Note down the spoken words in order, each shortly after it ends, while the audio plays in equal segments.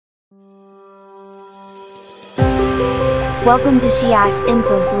Welcome to Shiash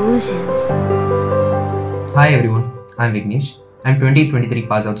Info Solutions. Hi everyone, I'm Vignesh. I'm 2023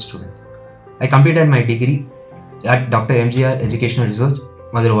 pass out student. I completed my degree at Dr. MGR Educational Research,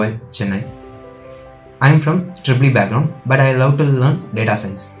 Madurai, Chennai. I'm from EEE background, but I love to learn data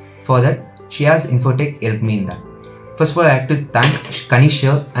science. For that, Shiash Infotech helped me in that. First of all, I have to thank Kanish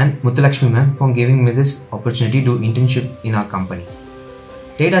sir and Muthulakshmi ma'am for giving me this opportunity to do internship in our company.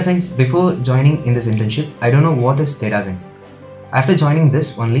 Data science, before joining in this internship, I don't know what is data science. After joining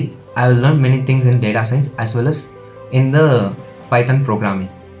this only, I will learn many things in data science as well as in the Python programming.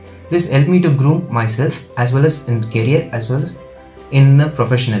 This helped me to groom myself as well as in career as well as in the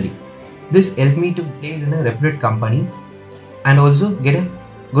professionally. This helped me to place in a reputed company and also get a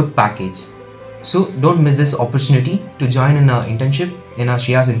good package. So don't miss this opportunity to join in our internship in our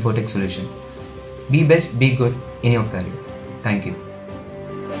Shiash Infotech solution. Be best, be good in your career. Thank you.